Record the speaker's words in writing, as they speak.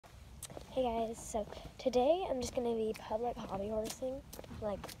Hey guys, so today I'm just going to be public hobby horsing,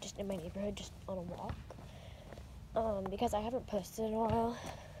 like just in my neighborhood, just on a walk, because I haven't posted in a while,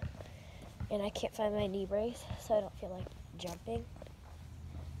 and I can't find my knee brace, so I don't feel like jumping.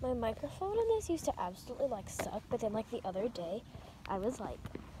 My microphone on this used to absolutely suck, but then the other day, I was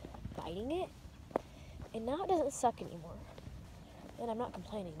biting it, and now it doesn't suck anymore. And I'm not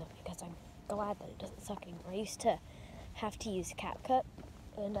complaining though, because I'm glad that it doesn't suck anymore. I used to have to use CapCut,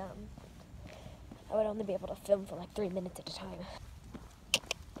 and I would only be able to film for 3 minutes at a time.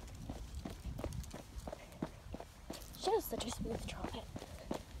 She has such a smooth trot.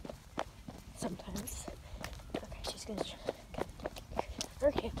 Sometimes. Okay, she's gonna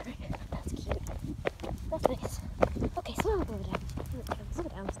her hand, right? That's cute. That's nice. Okay, so I'll go down. Slow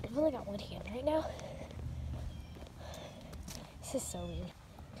down. I've only got one hand right now. This is so weird.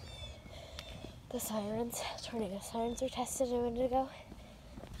 The sirens, tornado sirens were tested a minute ago.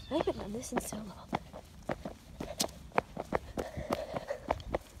 I haven't done this in so long.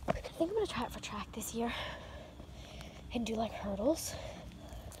 I think I'm gonna try it for track this year and do hurdles,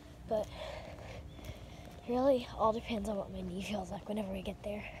 but it really all depends on what my knee feels like whenever we get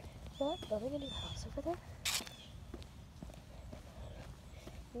there. They're building a new house over there.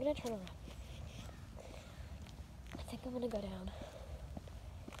 I'm gonna turn around. I think I'm gonna go down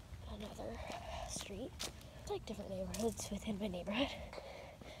another street. It's different neighborhoods within my neighborhood.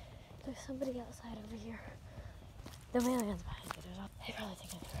 There's somebody outside over here. The mailman's behind me. They probably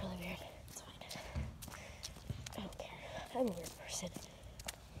think I'm really weird. It's fine. I don't care. I'm a weird person.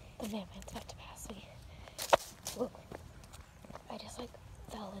 The mailman's about to pass me. Whoa. I just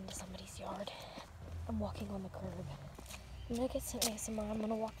fell into somebody's yard. I'm walking on the curb. I'm gonna get some ASMR. I'm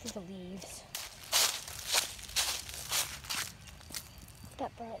gonna walk through the leaves.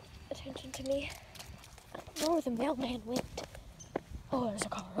 That brought attention to me. I don't know where the mailman went. Oh, there's a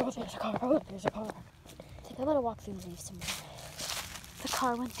car. Oh, there's a car. Oh, there's a car. I think I'm gonna walk through the leaves some more. The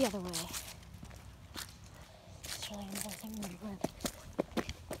car went the other way. It's really embarrassing.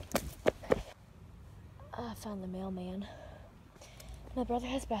 I found the mailman. My brother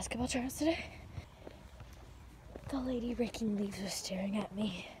has basketball tryouts today. The lady raking leaves was staring at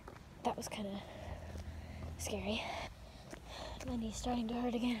me. That was kind of scary. My knee's starting to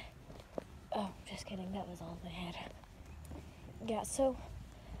hurt again. Oh, just kidding. That was all in my head. Yeah, so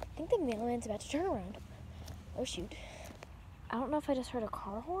I think the mailman's about to turn around. Oh, shoot. I don't know if I just heard a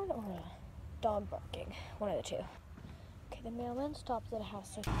car horn or a dog barking. One of the two. Okay, the mailman stopped at a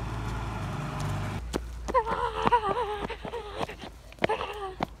house. So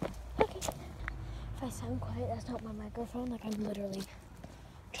okay. If I sound quiet, that's not my microphone. I'm literally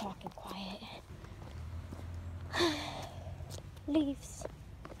talking quiet. Leaves.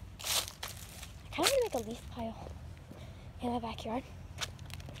 I kind of want to make a leaf pile in my backyard.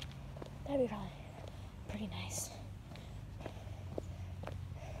 That'd be probably pretty nice.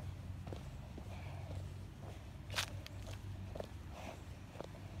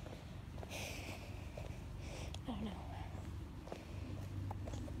 I don't know.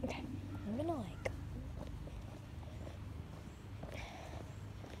 Okay, I'm gonna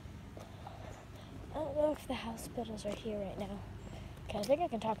I don't know if the house builders are here right now. Okay, I think I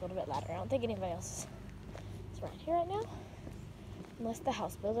can talk a little bit louder. I don't think anybody else is around here right now. Unless the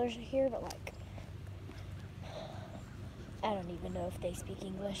house builders are here, but I don't even know if they speak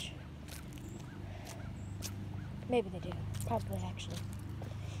English. Maybe they do. Probably, actually.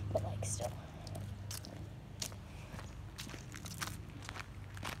 But still.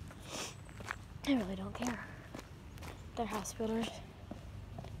 I really don't care. They're house builders.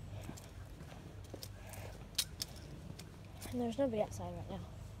 And there's nobody outside right now.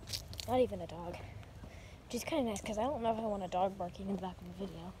 Not even a dog. Which is kind of nice, because I don't know if I want a dog barking in the back of the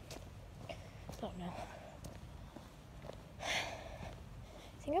video. I don't know.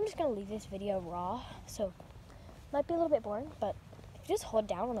 I think I'm just going to leave this video raw, so it might be a little bit boring, but if you just hold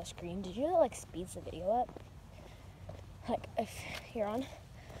down on the screen, did you know that speeds the video up? If you're on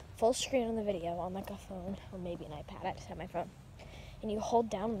full screen on the video on a phone, or maybe an iPad, I just have my phone, and you hold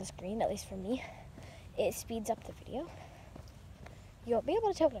down on the screen, at least for me, it speeds up the video. You won't be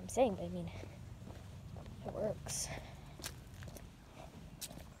able to tell what I'm saying, but it works.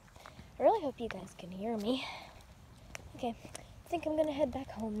 I really hope you guys can hear me. Okay, I think I'm gonna head back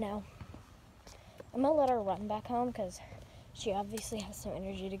home now. I'm gonna let her run back home because she obviously has some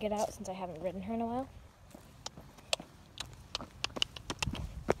energy to get out since I haven't ridden her in a while.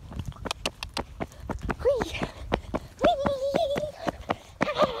 Whee!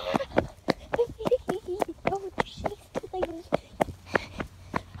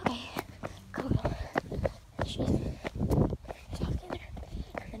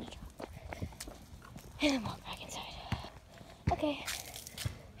 and then walk back inside. Okay,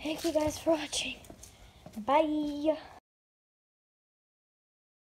 thank you guys for watching. Bye.